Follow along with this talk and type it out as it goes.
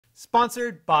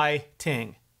Sponsored by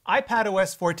Ting.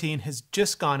 iPadOS 14 has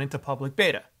just gone into public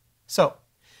beta. So,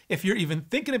 if you're even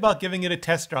thinking about giving it a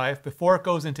test drive before it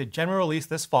goes into general release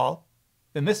this fall,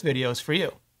 then this video is for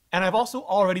you. And I've also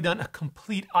already done a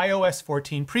complete iOS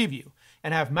 14 preview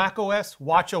and have macOS,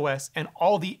 watchOS, and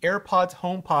all the AirPods,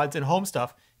 HomePods, and home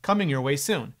stuff coming your way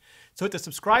soon. So hit the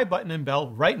subscribe button and bell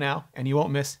right now and you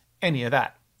won't miss any of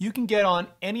that. You can get on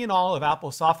any and all of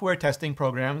Apple's software testing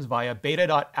programs via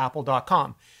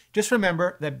beta.apple.com. Just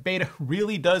remember that beta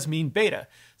really does mean beta,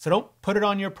 so don't put it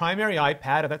on your primary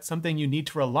iPad if that's something you need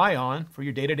to rely on for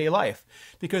your day-to-day life,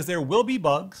 because there will be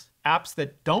bugs, apps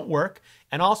that don't work,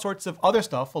 and all sorts of other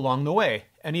stuff along the way.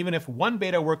 And even if one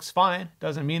beta works fine,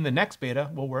 doesn't mean the next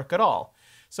beta will work at all.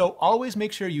 So always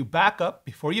make sure you back up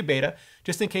before you beta,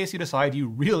 just in case you decide you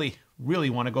really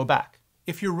want to go back.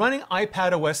 If you're running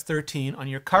iPadOS 13 on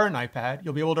your current iPad,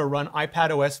 you'll be able to run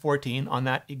iPadOS 14 on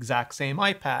that exact same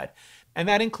iPad. And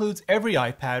that includes every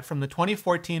iPad from the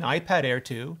 2014 iPad Air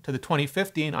 2 to the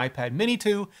 2015 iPad Mini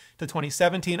 2 to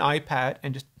 2017 iPad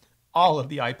and just all of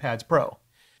the iPads Pro.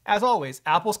 As always,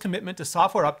 Apple's commitment to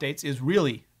software updates is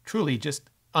really, truly just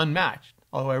unmatched,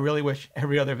 although I really wish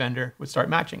every other vendor would start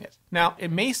matching it. Now,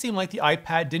 it may seem like the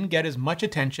iPad didn't get as much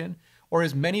attention or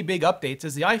as many big updates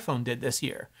as the iPhone did this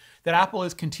year, that Apple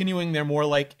is continuing their more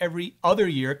like every other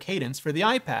year cadence for the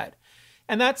iPad.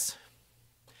 And that's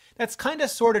kind of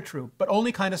sort of true, but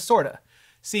only kind of sort of.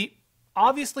 See,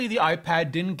 obviously the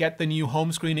iPad didn't get the new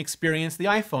home screen experience the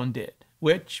iPhone did,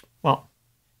 which, well,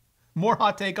 more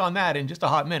hot take on that in just a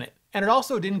hot minute. And it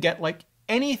also didn't get like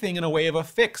anything in a way of a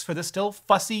fix for the still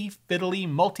fussy, fiddly,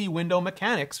 multi-window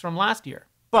mechanics from last year.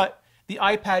 But the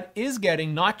iPad is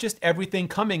getting not just everything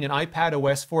coming in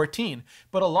iPadOS 14,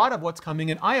 but a lot of what's coming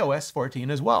in iOS 14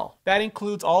 as well. That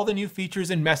includes all the new features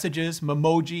in Messages,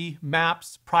 Memoji,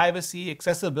 Maps, Privacy,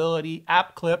 Accessibility,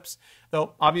 App Clips,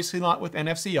 though obviously not with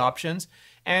NFC options,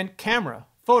 and Camera,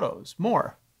 Photos,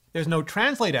 more. There's no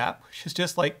Translate app, which is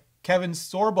just like Kevin's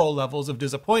Sorbo levels of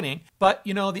disappointing, but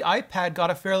you know, the iPad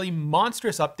got a fairly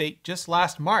monstrous update just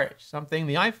last March, something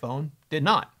the iPhone did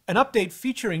not. An update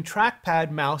featuring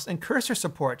trackpad, mouse, and cursor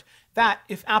support that,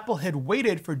 if Apple had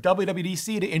waited for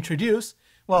WWDC to introduce,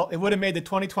 well, it would have made the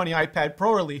 2020 iPad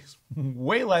Pro release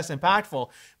way less impactful,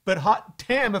 but hot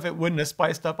damn if it wouldn't have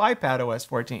spiced up iPadOS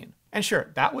 14. And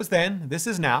sure, that was then, this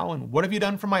is now, and what have you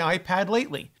done for my iPad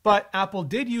lately? But Apple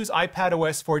did use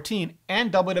iPadOS 14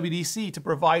 and WWDC to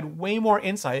provide way more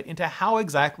insight into how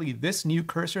exactly this new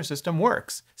cursor system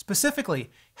works. Specifically,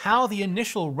 how the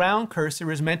initial round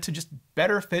cursor is meant to just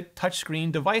better fit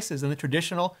touchscreen devices than the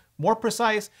traditional, more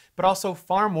precise, but also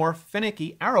far more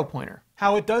finicky arrow pointer.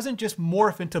 How it doesn't just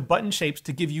morph into button shapes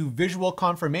to give you visual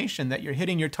confirmation that you're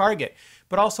hitting your target,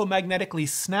 but also magnetically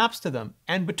snaps to them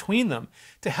and between them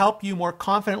to help you more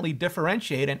confidently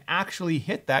differentiate and actually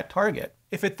hit that target.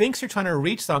 If it thinks you're trying to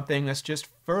reach something that's just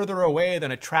further away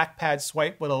than a trackpad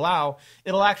swipe would allow,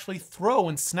 it'll actually throw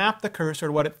and snap the cursor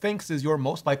to what it thinks is your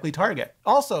most likely target.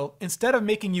 Also, instead of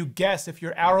making you guess if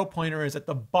your arrow pointer is at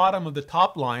the bottom of the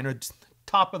top line or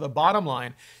top of the bottom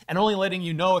line, and only letting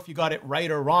you know if you got it right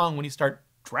or wrong when you start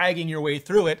dragging your way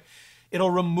through it,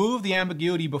 it'll remove the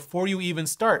ambiguity before you even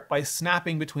start by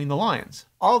snapping between the lines.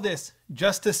 All this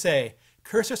just to say,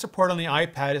 cursor support on the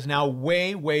iPad is now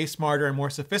way smarter and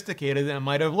more sophisticated than it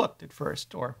might have looked at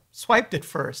first, or swiped at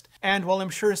first. And while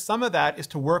I'm sure some of that is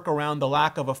to work around the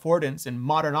lack of affordance in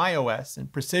modern iOS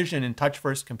and precision in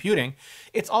touch-first computing,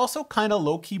 it's also kind of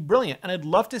low-key brilliant, and I'd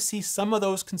love to see some of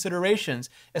those considerations,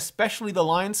 especially the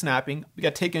line snapping,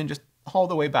 get taken just all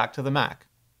the way back to the Mac.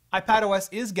 iPadOS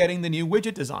is getting the new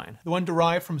widget design, the one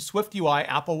derived from SwiftUI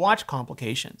Apple Watch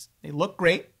complications. They look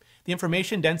great, the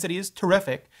information density is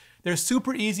terrific, they're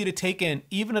super easy to take in,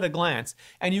 even at a glance,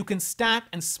 and you can stack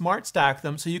and smart stack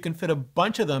them so you can fit a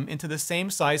bunch of them into the same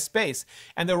size space,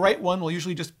 and the right one will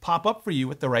usually just pop up for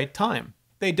you at the right time.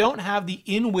 They don't have the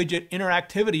in-widget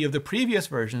interactivity of the previous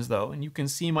versions though, and you can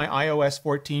see my iOS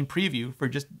 14 preview for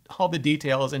just all the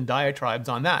details and diatribes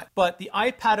on that. But the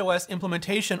iPadOS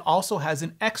implementation also has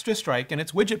an extra strike in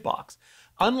its widget box.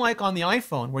 Unlike on the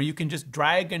iPhone, where you can just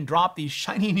drag and drop these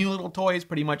shiny new little toys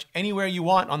pretty much anywhere you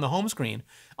want on the home screen,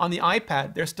 on the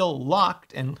iPad they're still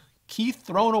locked and key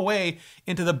thrown away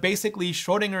into the basically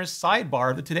Schrodinger's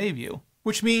sidebar of the Today view.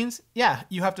 Which means, yeah,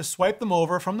 you have to swipe them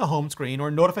over from the home screen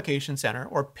or notification center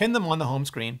or pin them on the home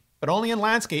screen, but only in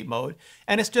landscape mode,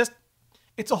 and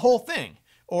it's a whole thing,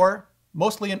 or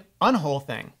mostly an unwhole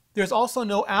thing. There's also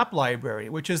no app library,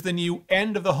 which is the new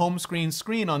end of the home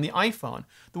screen on the iPhone,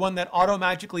 the one that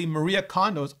auto-magically Maria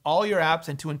Kondos all your apps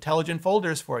into intelligent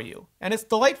folders for you. And it's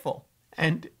delightful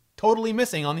and totally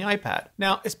missing on the iPad.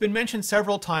 Now, it's been mentioned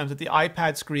several times that the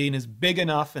iPad screen is big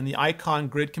enough and the icon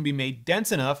grid can be made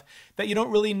dense enough that you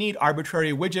don't really need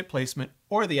arbitrary widget placement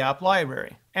or the app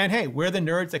library. And hey, we're the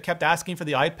nerds that kept asking for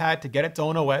the iPad to get its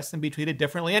own OS and be treated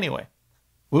differently anyway.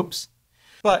 Whoops.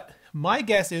 But my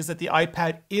guess is that the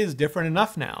iPad is different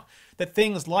enough now, that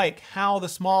things like how the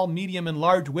small, medium, and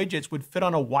large widgets would fit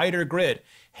on a wider grid,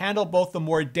 handle both the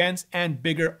more dense and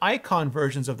bigger icon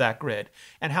versions of that grid,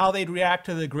 and how they'd react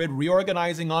to the grid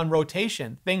reorganizing on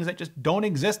rotation, things that just don't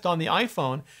exist on the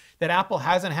iPhone, that Apple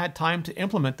hasn't had time to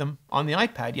implement them on the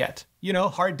iPad yet. You know,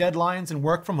 hard deadlines and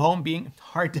work from home being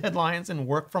hard deadlines and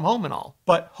work from home and all.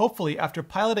 But hopefully after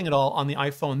piloting it all on the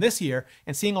iPhone this year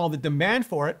and seeing all the demand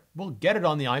for it, we'll get it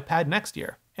on the iPad next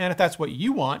year. And if that's what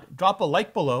you want, drop a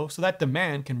like below so that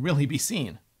demand can really be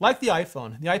seen. Like the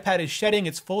iPhone, the iPad is shedding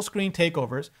its full screen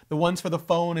takeovers, the ones for the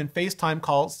phone and FaceTime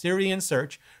calls, Siri and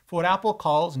search, for what Apple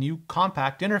calls new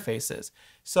compact interfaces.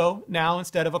 So now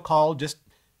instead of a call just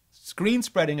screen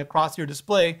spreading across your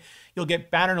display, you'll get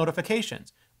banner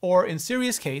notifications. Or in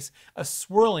Siri's case, a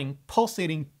swirling,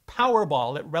 pulsating power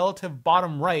ball at relative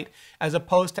bottom right as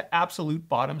opposed to absolute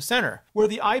bottom center. Where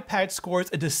the iPad scores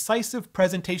a decisive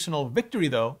presentational victory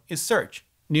though is search.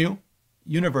 New,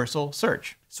 universal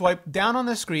search. Swipe down on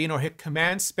the screen or hit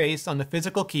Command Space on the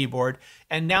physical keyboard,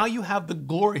 and now you have the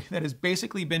glory that has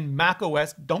basically been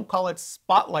macOS, don't call it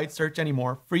Spotlight search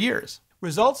anymore, for years.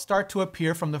 Results start to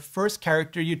appear from the first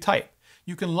character you type.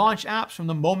 You can launch apps from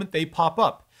the moment they pop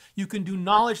up. You can do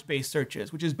knowledge-based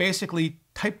searches, which is basically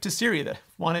type to Siri that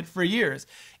I've wanted for years.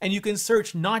 And you can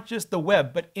search not just the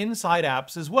web, but inside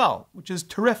apps as well, which is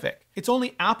terrific. It's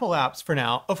only Apple apps for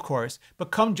now, of course,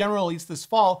 but come general release this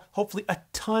fall, hopefully a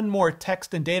ton more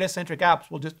text and data-centric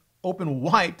apps will just open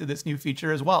wide to this new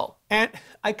feature as well. And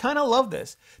I kind of love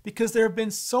this because there have been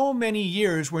so many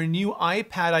years where new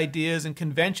iPad ideas and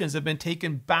conventions have been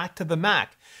taken back to the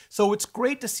Mac. So it's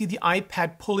great to see the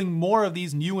iPad pulling more of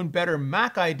these new and better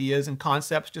Mac ideas and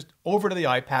concepts just over to the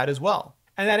iPad as well.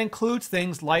 And that includes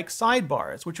things like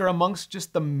sidebars, which are amongst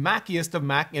just the Maciest of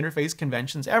Mac interface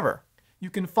conventions ever. You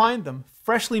can find them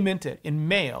freshly minted in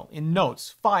Mail, in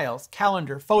Notes, Files,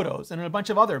 Calendar, Photos, and a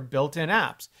bunch of other built-in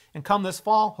apps. And come this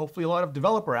fall, hopefully a lot of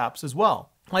developer apps as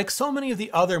well. Like so many of the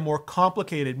other more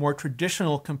complicated, more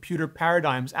traditional computer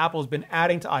paradigms Apple's been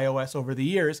adding to iOS over the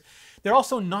years, they're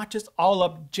also not just all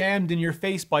up jammed in your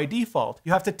face by default.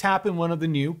 You have to tap in one of the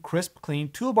new, crisp, clean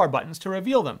toolbar buttons to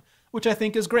reveal them, which I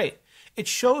think is great. It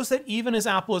shows that even as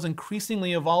Apple is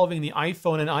increasingly evolving the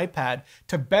iPhone and iPad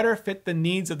to better fit the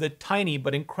needs of the tiny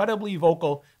but incredibly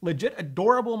vocal, legit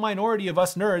adorable minority of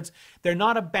us nerds, they're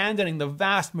not abandoning the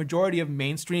vast majority of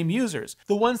mainstream users.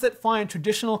 The ones that find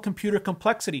traditional computer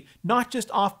complexity not just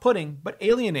off-putting, but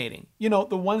alienating. You know,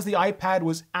 the ones the iPad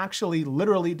was actually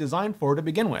literally designed for to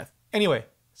begin with. Anyway,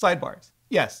 sidebars.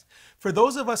 Yes, for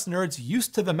those of us nerds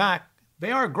used to the Mac,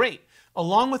 they are great.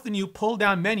 Along with the new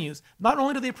pull-down menus, not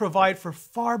only do they provide for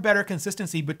far better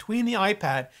consistency between the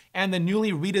iPad and the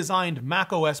newly redesigned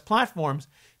macOS platforms,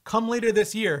 come later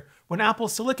this year when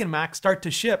Apple's Silicon Macs start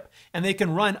to ship and they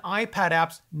can run iPad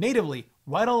apps natively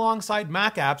right alongside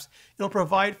Mac apps, it'll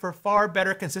provide for far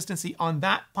better consistency on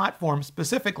that platform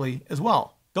specifically as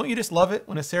well. Don't you just love it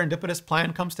when a serendipitous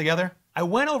plan comes together? I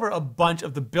went over a bunch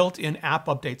of the built-in app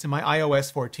updates in my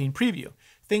iOS 14 preview.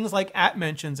 Things like at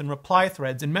mentions and reply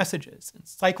threads and messages, and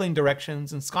cycling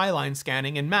directions and skyline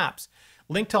scanning and maps.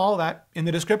 Link to all that in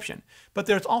the description. But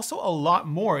there's also a lot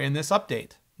more in this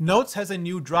update. Notes has a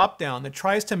new drop-down that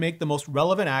tries to make the most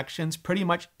relevant actions pretty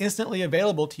much instantly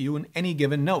available to you in any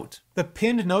given note. The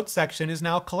pinned notes section is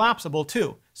now collapsible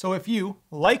too. So if you,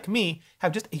 like me,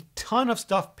 have just a ton of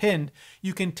stuff pinned,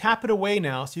 you can tap it away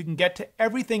now so you can get to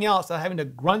everything else without having to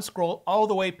grunt scroll all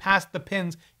the way past the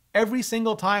pins every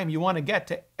single time you want to get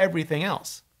to everything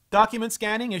else. Document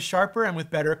scanning is sharper and with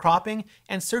better cropping,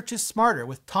 and search is smarter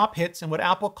with top hits and what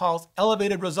Apple calls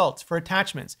elevated results for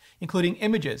attachments, including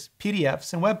images,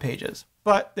 PDFs, and web pages.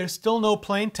 But there's still no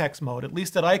plain text mode, at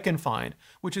least that I can find,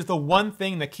 which is the one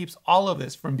thing that keeps all of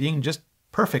this from being just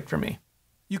perfect for me.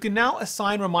 You can now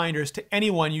assign reminders to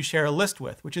anyone you share a list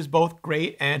with, which is both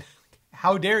great and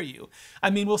how dare you? I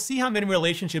mean, we'll see how many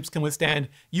relationships can withstand,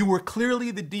 "You were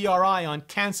clearly the DRI on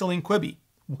canceling Quibi.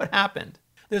 What happened?"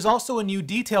 There's also a new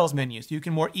details menu so you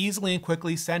can more easily and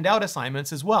quickly send out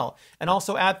assignments as well, and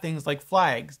also add things like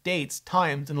flags, dates,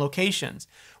 times, and locations.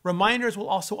 Reminders will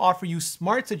also offer you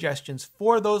smart suggestions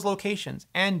for those locations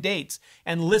and dates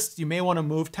and lists you may want to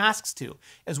move tasks to,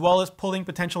 as well as pulling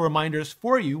potential reminders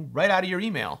for you right out of your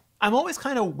email. I'm always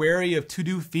kind of wary of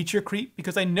to-do feature creep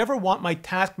because I never want my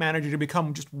task manager to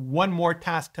become just one more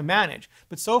task to manage.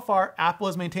 But so far, Apple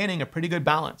is maintaining a pretty good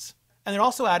balance. And they're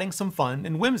also adding some fun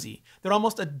and whimsy. There are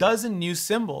almost a dozen new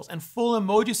symbols and full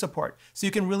emoji support, so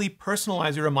you can really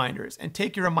personalize your reminders and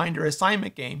take your reminder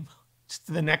assignment game just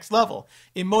to the next level.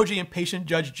 Emoji impatient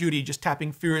Judge Judy just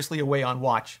tapping furiously away on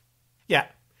watch. Yeah,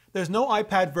 there's no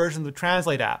iPad version of the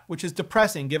Translate app, which is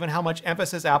depressing given how much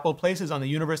emphasis Apple places on the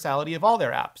universality of all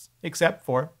their apps, except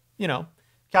for,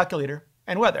 calculator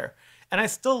and weather. And I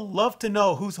still love to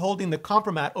know who's holding the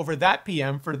compromat over that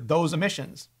PM for those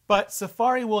omissions. But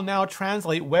Safari will now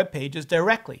translate web pages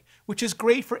directly, which is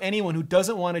great for anyone who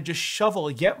doesn't want to just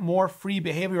shovel yet more free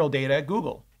behavioral data at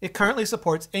Google. It currently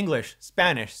supports English,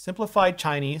 Spanish, simplified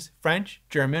Chinese, French,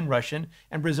 German, Russian,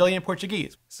 and Brazilian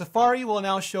Portuguese. Safari will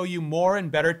now show you more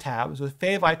and better tabs with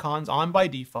fave icons on by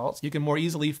default, so you can more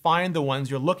easily find the ones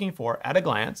you're looking for at a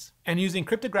glance. And using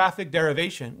cryptographic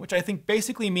derivation, which I think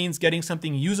basically means getting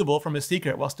something usable from a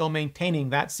secret while still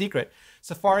maintaining that secret,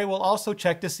 Safari will also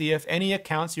check to see if any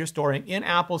accounts you're storing in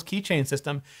Apple's keychain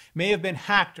system may have been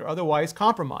hacked or otherwise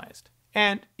compromised.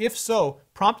 And if so,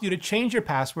 prompt you to change your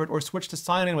password or switch to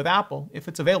sign in with Apple if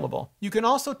it's available. You can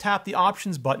also tap the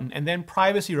options button and then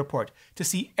privacy report to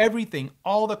see everything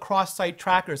all the cross-site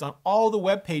trackers on all the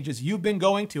web pages you've been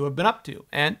going to have been up to,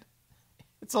 and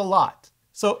it's a lot.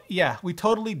 So yeah, we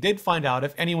totally did find out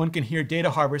if anyone can hear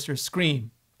data harvesters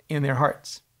scream in their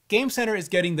hearts. Game Center is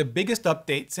getting the biggest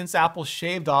update since Apple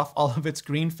shaved off all of its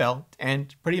green felt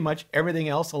and pretty much everything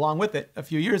else along with it a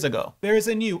few years ago. There is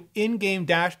a new in-game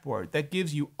dashboard that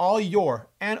gives you all your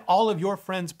and all of your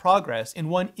friends' progress in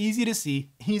one easy to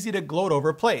see, easy to gloat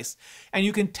over place. And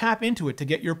you can tap into it to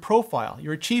get your profile,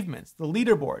 your achievements, the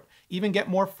leaderboard, even get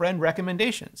more friend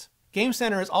recommendations. Game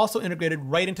Center is also integrated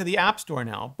right into the App Store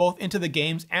now, both into the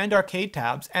games and arcade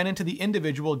tabs and into the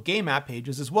individual game app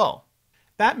pages as well.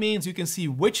 That means you can see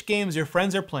which games your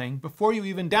friends are playing before you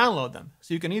even download them,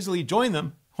 so you can easily join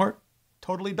them or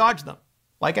totally dodge them,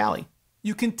 like Ali.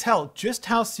 You can tell just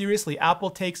how seriously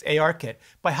Apple takes ARKit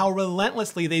by how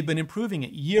relentlessly they've been improving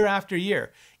it year after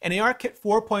year, and ARKit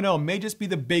 4.0 may just be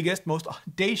the biggest, most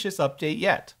audacious update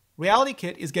yet.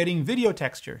 RealityKit is getting video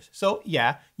textures, so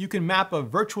yeah, you can map a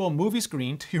virtual movie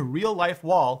screen to your real-life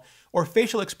wall, or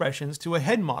facial expressions to a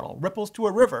head model, ripples to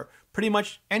a river, pretty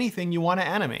much anything you want to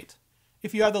animate.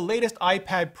 If you have the latest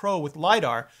iPad Pro with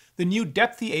LiDAR, the new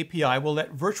Depthy API will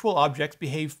let virtual objects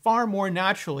behave far more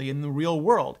naturally in the real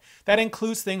world. That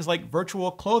includes things like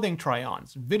virtual clothing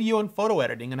try-ons, video and photo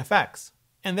editing, and effects.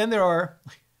 And then there are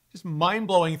just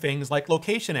mind-blowing things like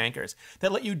location anchors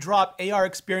that let you drop AR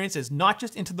experiences not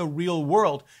just into the real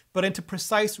world, but into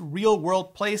precise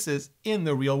real-world places in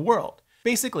the real world.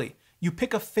 Basically, you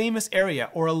pick a famous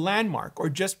area or a landmark or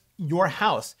just your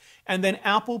house, and then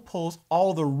Apple pulls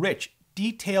all the rich,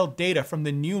 detailed data from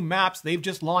the new maps they've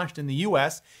just launched in the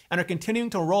US and are continuing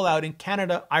to roll out in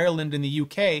Canada, Ireland, and the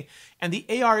UK, and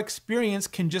the AR experience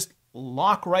can just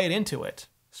lock right into it.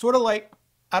 Sort of like,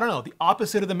 I don't know, the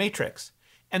opposite of the Matrix.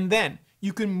 And then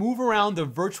you can move around the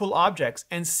virtual objects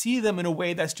and see them in a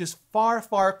way that's just far,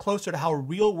 far closer to how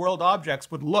real-world objects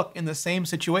would look in the same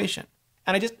situation.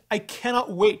 And I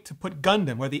cannot wait to put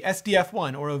Gundam or the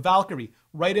SDF-1 or a Valkyrie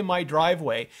right in my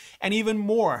driveway, and even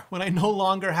more when I no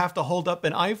longer have to hold up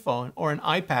an iPhone or an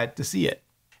iPad to see it.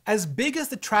 As big as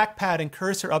the trackpad and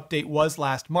cursor update was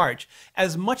last March,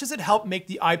 as much as it helped make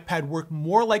the iPad work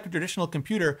more like a traditional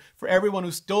computer for everyone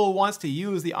who still wants to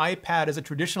use the iPad as a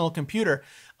traditional computer,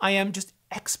 I am just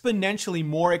exponentially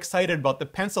more excited about the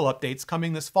pencil updates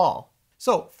coming this fall.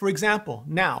 So, for example,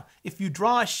 now, if you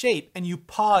draw a shape and you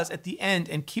pause at the end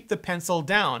and keep the pencil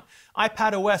down,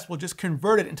 iPadOS will just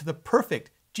convert it into the perfect,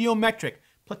 geometric,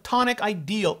 platonic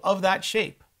ideal of that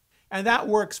shape. And that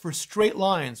works for straight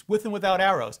lines with and without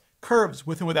arrows, curves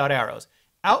with and without arrows,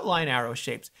 outline arrow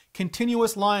shapes,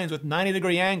 continuous lines with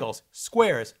 90-degree angles,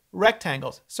 squares,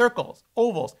 rectangles, circles,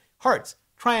 ovals, hearts,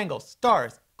 triangles,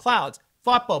 stars, clouds,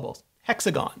 thought bubbles,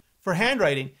 hexagon. For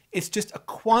handwriting, it's just a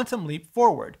quantum leap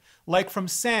forward, like from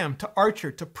Sam to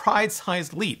Archer to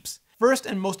Pride-sized leaps. First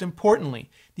and most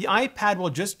importantly, the iPad will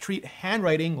just treat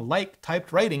handwriting like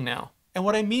typed writing now. And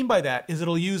what I mean by that is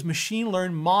it'll use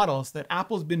machine-learned models that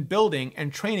Apple's been building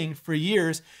and training for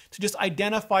years to just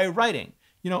identify writing,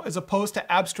 as opposed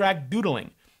to abstract doodling,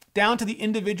 down to the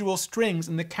individual strings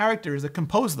and the characters that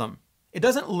compose them. It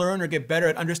doesn't learn or get better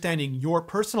at understanding your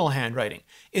personal handwriting.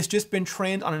 It's just been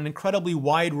trained on an incredibly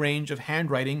wide range of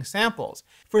handwriting samples.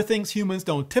 For things humans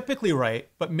don't typically write,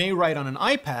 but may write on an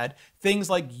iPad, things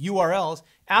like URLs,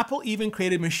 Apple even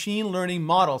created machine learning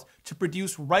models to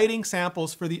produce writing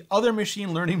samples for the other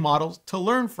machine learning models to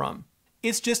learn from.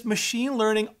 It's just machine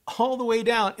learning all the way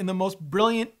down in the most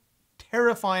brilliant,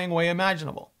 terrifying way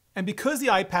imaginable. And because the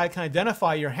iPad can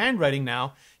identify your handwriting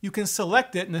now, you can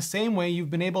select it in the same way you've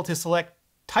been able to select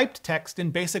typed text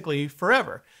in basically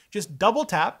forever. Just double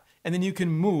tap and then you can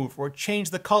move or change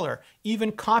the color,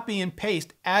 even copy and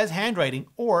paste as handwriting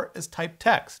or as typed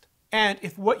text. And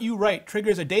if what you write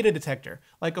triggers a data detector,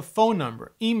 like a phone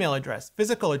number, email address,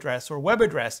 physical address, or web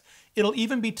address, it'll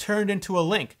even be turned into a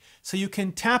link, so you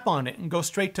can tap on it and go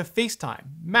straight to FaceTime,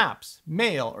 Maps,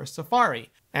 Mail, or Safari.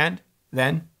 And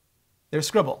then there's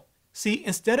Scribble. See,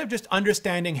 instead of just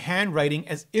understanding handwriting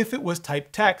as if it was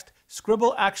typed text,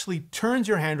 Scribble actually turns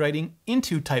your handwriting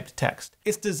into typed text.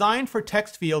 It's designed for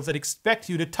text fields that expect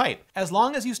you to type. As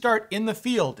long as you start in the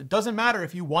field, it doesn't matter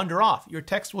if you wander off, your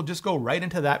text will just go right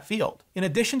into that field. In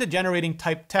addition to generating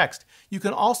typed text, you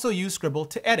can also use Scribble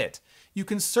to edit. You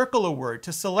can circle a word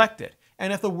to select it,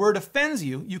 and if the word offends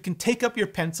you, you can take up your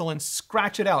pencil and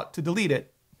scratch it out to delete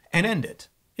it and end it.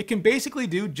 It can basically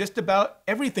do just about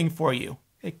everything for you,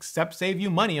 except save you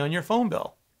money on your phone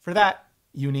bill. For that,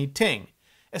 you need Ting.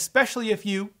 Especially if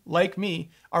you, like me,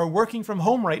 are working from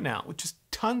home right now with just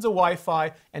tons of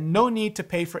Wi-Fi and no need to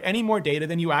pay for any more data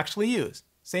than you actually use.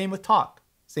 Same with talk,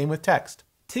 same with text.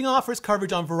 Ting offers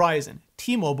coverage on Verizon,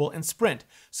 T-Mobile, and Sprint,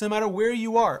 so no matter where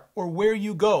you are or where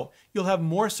you go, you'll have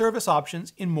more service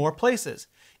options in more places.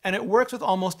 And it works with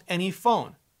almost any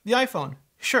phone. The iPhone,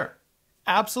 sure,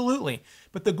 absolutely,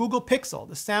 but the Google Pixel,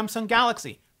 the Samsung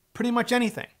Galaxy, pretty much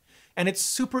anything. And it's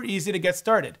super easy to get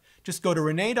started. Just go to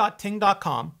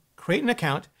rene.ting.com, create an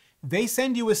account, they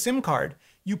send you a SIM card,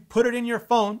 you put it in your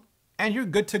phone, and you're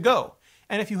good to go.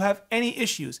 And if you have any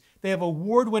issues, they have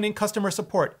award-winning customer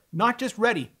support, not just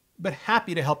ready, but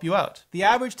happy to help you out. The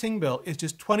average Ting bill is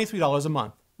just $23 a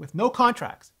month, with no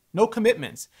contracts, no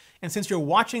commitments. And since you're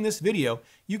watching this video,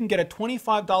 you can get a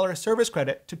 $25 service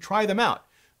credit to try them out.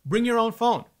 Bring your own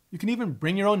phone. You can even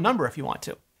bring your own number if you want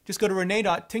to. Just go to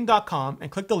rene.ting.com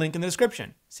and click the link in the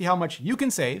description. See how much you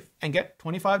can save and get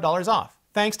 $25 off.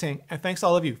 Thanks, Ting, and thanks to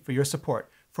all of you for your support.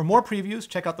 For more previews,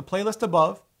 check out the playlist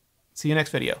above. See you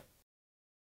next video.